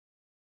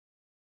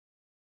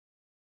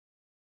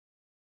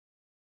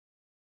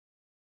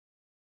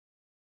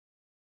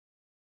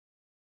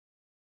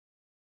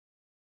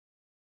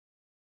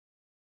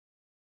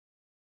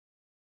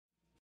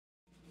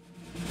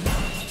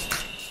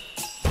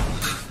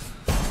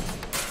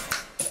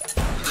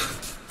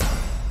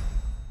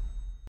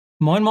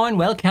Moin Moin,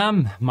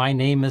 welcome. My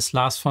name is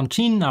Lars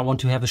Fontin. I want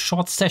to have a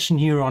short session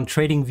here on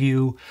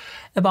TradingView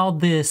about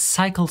the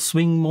cycle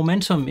swing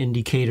momentum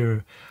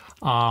indicator,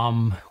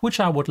 which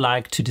I would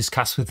like to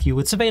discuss with you.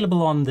 It's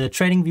available on the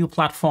TradingView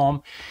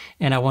platform,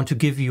 and I want to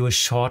give you a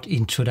short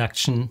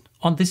introduction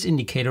on this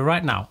indicator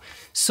right now.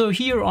 So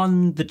here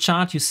on the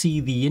chart, you see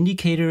the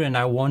indicator, and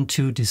I want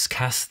to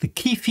discuss the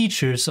key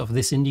features of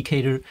this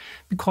indicator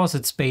because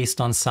it's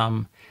based on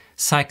some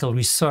cycle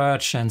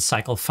research and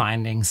cycle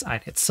findings I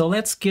did. So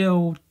let's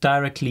go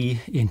directly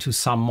into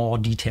some more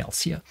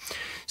details here.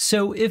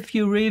 So if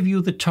you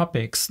review the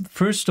topics,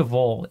 first of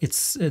all,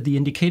 it's the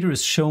indicator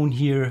is shown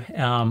here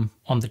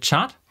on the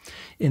chart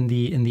in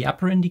the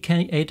upper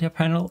indicator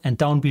panel, and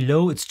down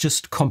below it's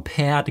just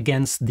compared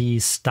against the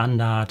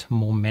standard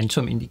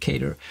momentum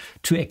indicator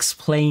to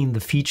explain the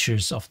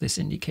features of this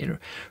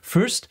indicator.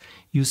 First,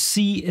 you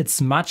see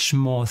it's much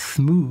more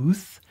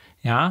smooth,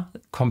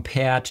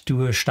 compared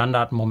to a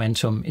standard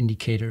momentum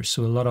indicator.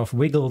 So a lot of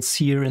wiggles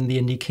here in the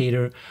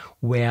indicator,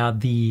 where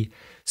the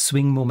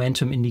swing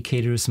momentum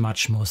indicator is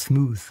much more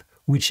smooth,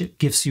 which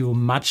gives you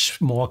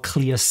much more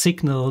clear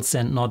signals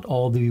and not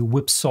all the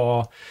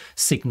whipsaw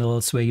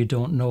signals where you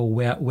don't know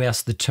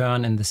where's the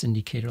turn in this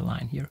indicator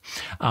line here.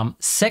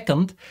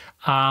 Second,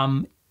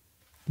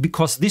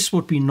 because this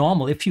would be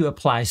normal, if you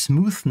apply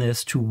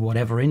smoothness to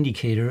whatever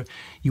indicator,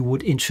 you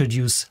would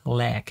introduce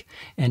lag.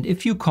 And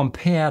if you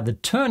compare the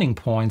turning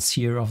points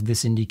here of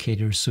this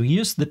indicator, so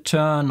here's the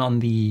turn on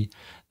the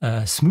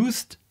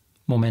smoothed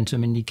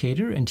momentum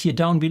indicator, and here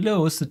down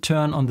below is the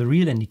turn on the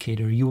real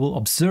indicator, you will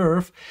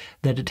observe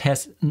that it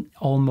has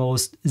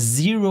almost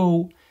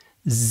zero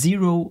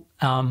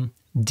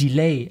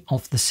delay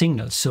of the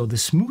signal. So the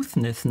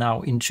smoothness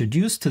now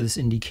introduced to this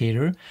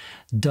indicator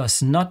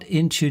does not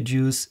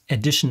introduce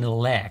additional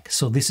lag.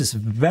 So this is a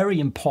very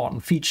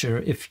important feature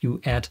if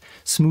you add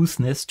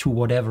smoothness to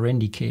whatever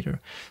indicator.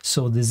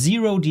 So the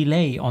zero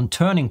delay on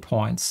turning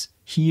points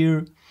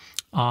here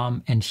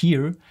and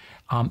here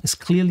is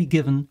clearly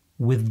given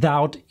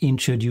without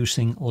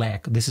introducing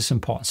lag. This is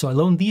important. So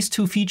alone these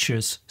two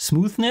features,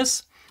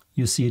 smoothness,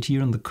 you see it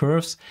here in the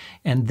curves,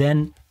 and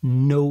then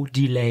no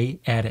delay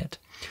added.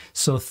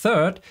 So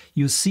third,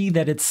 you see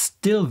that it's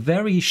still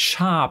very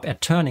sharp at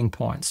turning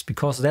points,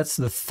 because that's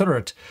the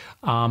third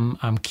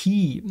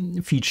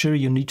key feature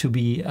you need to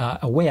be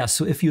aware.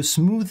 So if you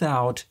smooth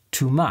out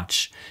too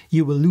much,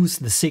 you will lose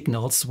the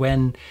signals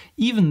when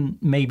even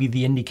maybe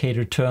the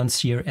indicator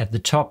turns here at the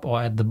top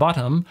or at the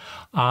bottom,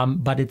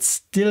 but it's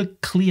still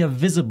clear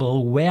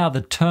visible where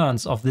the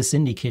turns of this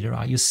indicator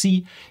are. You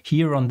see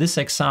here on this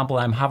example,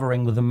 I'm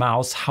hovering with the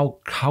mouse,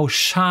 how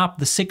sharp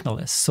the signal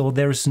is. So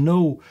there's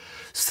no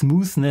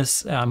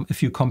smoothness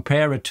if you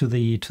compare it to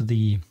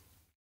the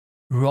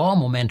raw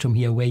momentum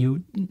here, where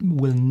you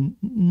will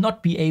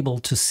not be able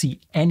to see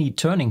any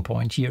turning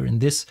point here in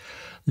this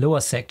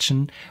lower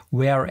section,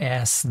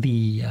 whereas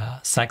the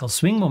cycle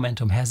swing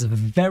momentum has a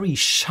very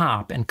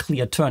sharp and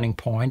clear turning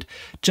point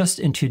just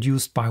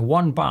introduced by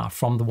one bar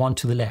from the one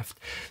to the left.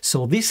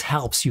 So this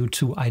helps you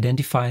to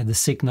identify the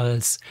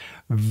signals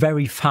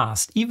very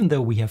fast. Even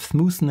though we have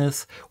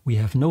smoothness, we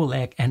have no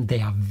lag, and they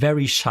are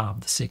very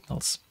sharp, the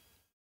signals.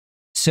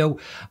 So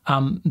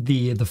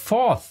the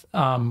fourth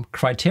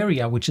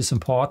criteria, which is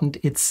important,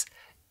 it's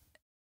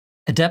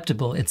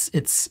adaptable.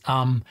 It's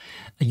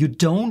you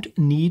don't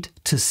need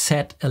to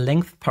set a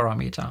length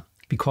parameter,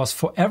 because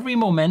for every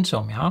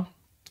momentum,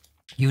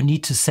 you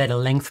need to set a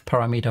length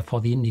parameter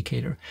for the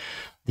indicator.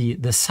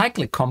 The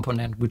cyclic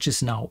component, which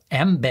is now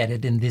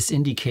embedded in this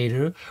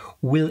indicator,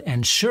 will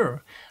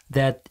ensure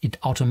that it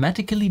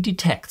automatically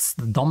detects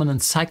the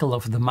dominant cycle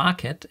of the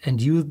market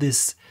and use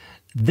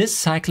this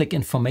cyclic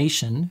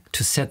information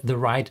to set the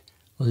right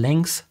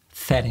length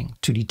setting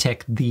to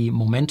detect the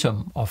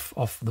momentum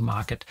of the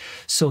market.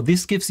 So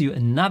this gives you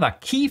another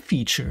key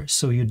feature.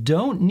 So you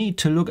don't need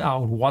to look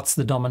out what's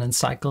the dominant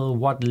cycle,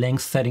 what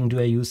length setting do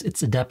I use.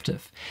 It's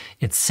adaptive.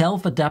 It's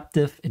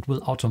self-adaptive. It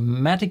will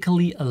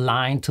automatically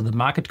align to the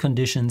market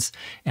conditions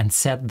and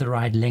set the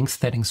right length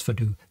settings for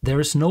you. There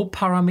is no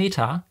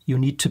parameter you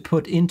need to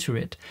put into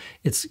it.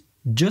 It's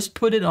just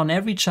put it on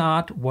every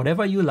chart,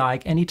 whatever you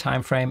like, any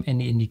time frame,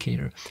 any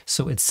indicator.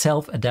 So it's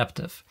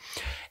self-adaptive.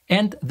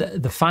 And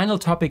the final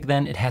topic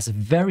then, it has a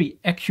very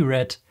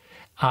accurate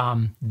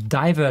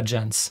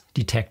divergence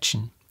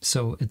detection.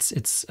 So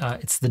it's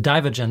the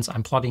divergence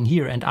I'm plotting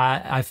here, and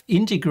I've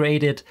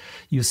integrated,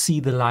 you see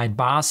the light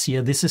bars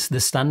here. This is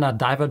the standard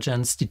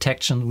divergence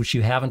detection which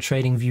you have in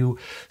TradingView.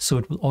 So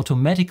it will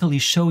automatically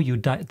show you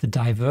the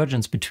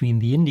divergence between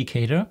the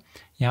indicator,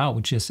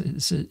 which is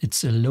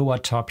it's a lower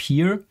top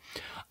here,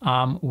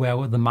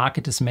 where the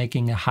market is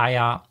making a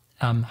higher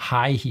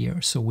high here,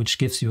 so which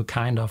gives you a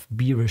kind of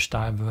bearish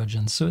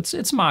divergence. So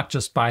it's marked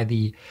just by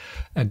the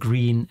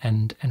green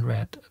and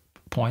red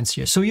points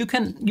here. So you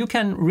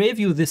can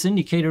review this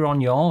indicator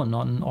on your own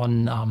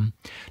on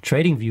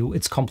TradingView.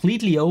 It's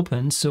completely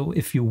open. So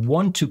if you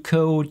want to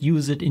code,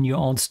 use it in your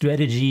own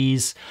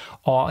strategies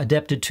or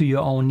adapt it to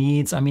your own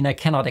needs. I mean, I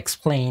cannot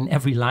explain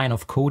every line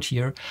of code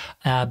here,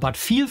 but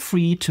feel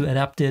free to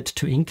adapt it,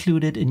 to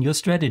include it in your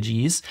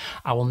strategies.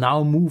 I will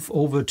now move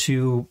over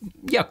to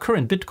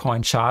current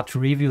Bitcoin chart to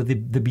review the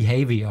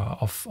behavior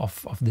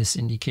of this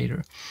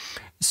indicator.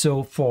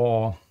 So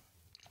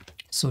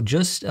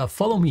just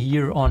follow me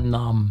here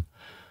on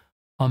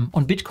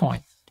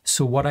Bitcoin.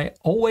 So what I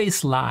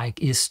always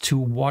like is to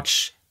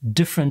watch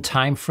different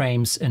time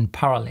frames in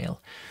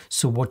parallel.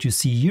 So what you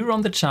see here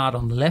on the chart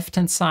on the left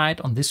hand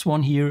side, on this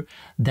one here,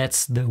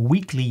 that's the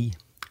weekly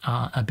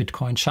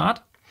Bitcoin chart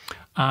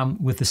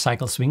with the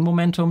cycle swing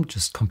momentum,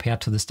 just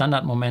compared to the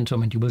standard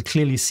momentum, and you will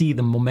clearly see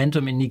the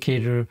momentum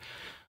indicator.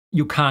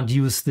 You can't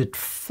use it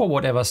for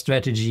whatever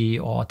strategy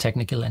or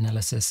technical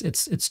analysis.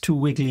 It's too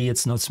wiggly,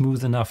 it's not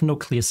smooth enough, no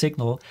clear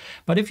signal.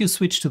 But if you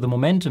switch to the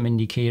momentum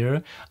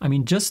indicator, I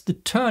mean, just the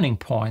turning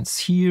points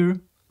here,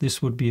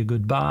 this would be a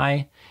good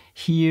buy.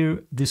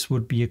 Here, this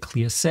would be a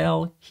clear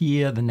sell.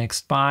 Here, the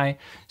next buy.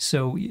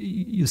 So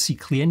you see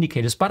clear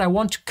indicators. But I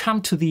want to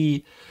come to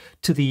the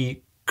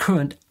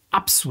current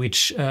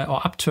upswitch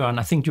or upturn.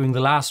 I think during the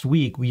last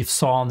week we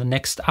saw the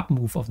next up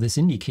move of this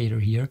indicator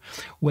here,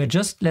 where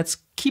just let's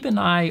keep an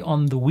eye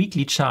on the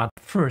weekly chart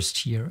first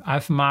here.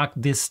 I've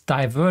marked this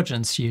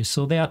divergence here.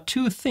 So there are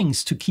two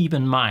things to keep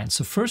in mind.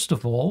 So first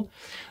of all,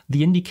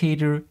 the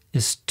indicator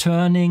is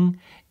turning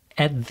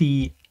at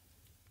the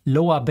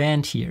lower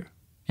band here.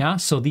 Yeah,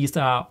 so these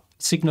are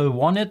signal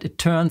wanted. It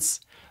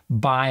turns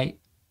by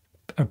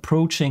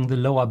approaching the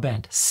lower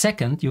band.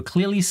 Second, you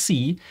clearly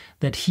see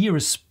that here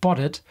is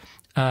spotted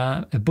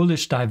a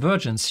bullish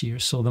divergence here.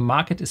 So the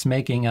market is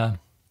making a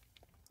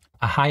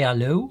higher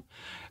low,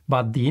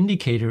 but the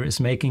indicator is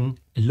making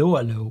a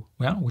lower low,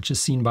 which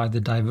is seen by the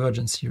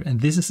divergence here.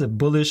 And this is a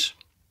bullish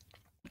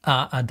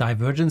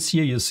divergence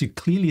here. You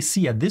clearly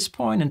see at this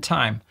point in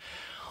time,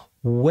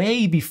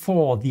 way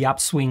before the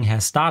upswing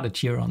has started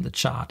here on the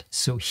chart.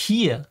 So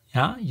here,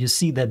 you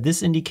see that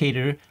this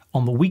indicator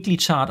on the weekly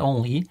chart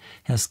only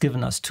has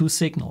given us two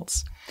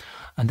signals.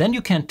 And then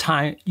you can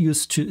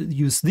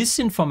use this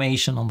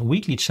information on the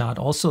weekly chart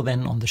also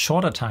then on the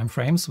shorter time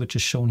frames, which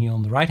is shown here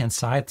on the right hand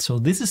side. So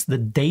this is the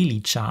daily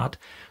chart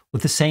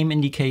with the same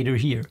indicator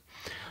here.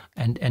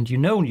 And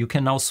you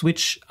can now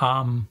switch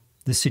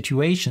the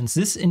situations.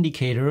 This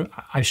indicator,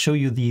 I show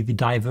you the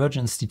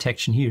divergence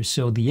detection here.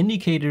 So the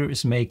indicator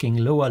is making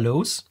lower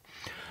lows,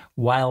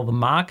 while the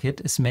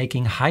market is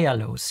making higher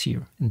lows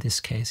here in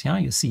this case.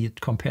 You see it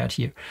compared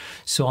here.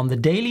 So on the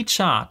daily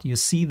chart, you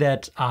see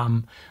that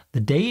the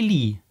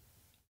daily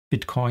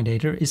Bitcoin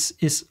data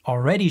is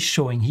already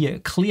showing here a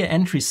clear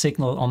entry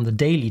signal on the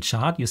daily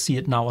chart. You see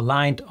it now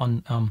aligned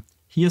on,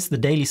 here's the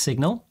daily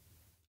signal.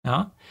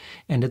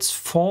 And it's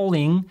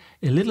falling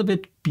a little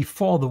bit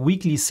before the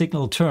weekly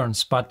signal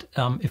turns. But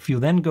if you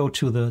then go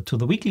to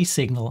the weekly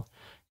signal,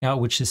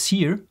 which is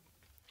here,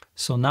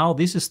 so now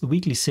this is the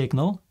weekly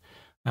signal.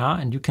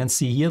 And you can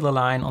see here the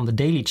line on the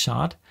daily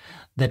chart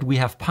that we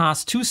have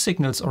passed two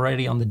signals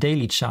already on the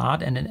daily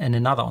chart and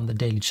another on the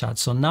daily chart.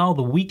 So now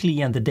the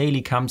weekly and the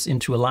daily comes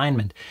into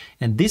alignment.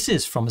 And this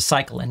is from a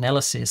cycle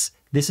analysis.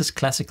 This is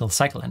classical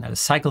cycle analysis,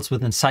 cycles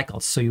within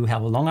cycles. So you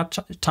have a longer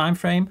time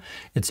frame.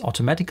 It's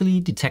automatically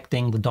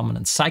detecting the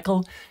dominant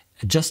cycle,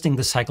 adjusting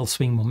the cycle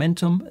swing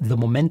momentum. The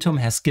momentum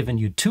has given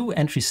you two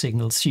entry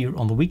signals here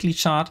on the weekly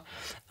chart.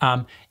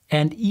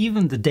 And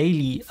even the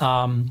daily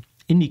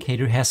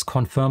indicator has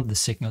confirmed the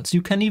signals.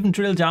 You can even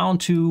drill down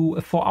to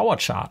a 4-hour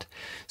chart.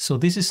 So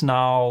this is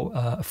now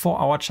a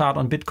 4-hour chart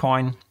on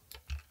Bitcoin.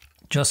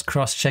 Just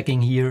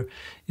cross-checking here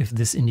if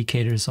this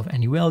indicator is of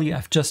any value.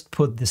 I've just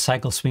put the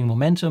cycle swing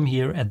momentum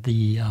here at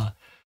the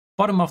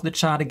bottom of the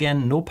chart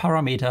again, no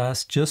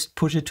parameters, just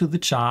push it to the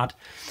chart.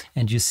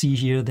 And you see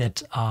here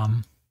that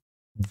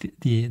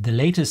the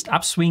latest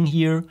upswing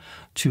here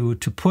to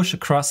push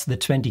across the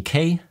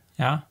 20K,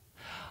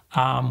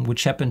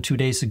 which happened 2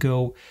 days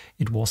ago.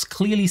 It was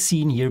clearly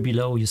seen here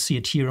below. You see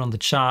it here on the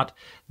chart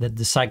that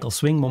the cycle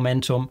swing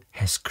momentum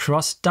has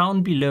crossed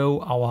down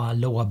below our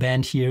lower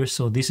band here.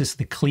 So this is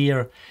the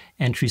clear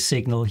entry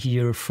signal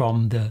here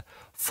from the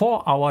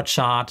 4-hour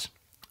chart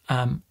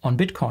on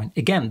Bitcoin.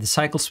 Again, the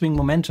cycle swing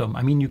momentum.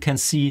 I mean, you can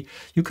see,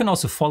 you can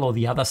also follow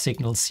the other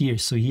signals here.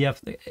 So you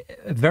have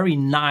a very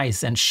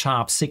nice and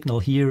sharp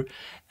signal here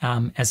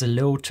as a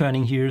low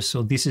turning here.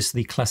 So this is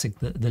the classic,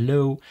 the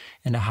low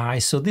and a high.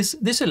 So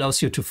this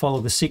allows you to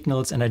follow the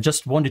signals. And I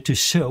just wanted to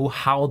show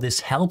how this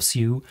helps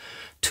you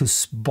to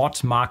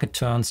spot market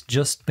turns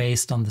just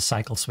based on the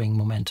cycle swing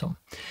momentum.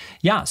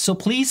 Yeah, so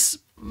please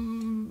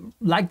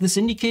like this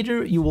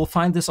indicator, you will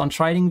find this on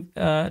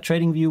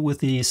TradingView with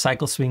the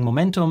cycle swing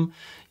momentum.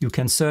 You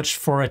can search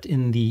for it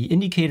in the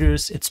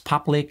indicators. It's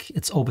public,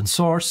 it's open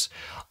source.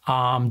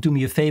 Do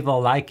me a favor,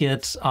 like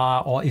it,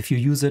 or if you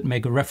use it,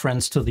 make a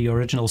reference to the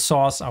original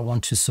source. I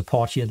want to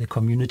support here the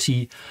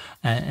community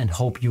and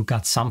hope you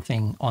got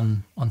something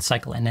on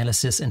cycle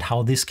analysis and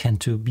how this can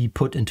be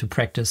put into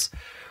practice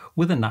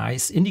with a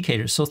nice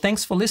indicator. So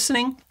thanks for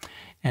listening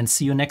and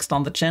see you next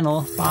on the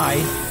channel. Bye.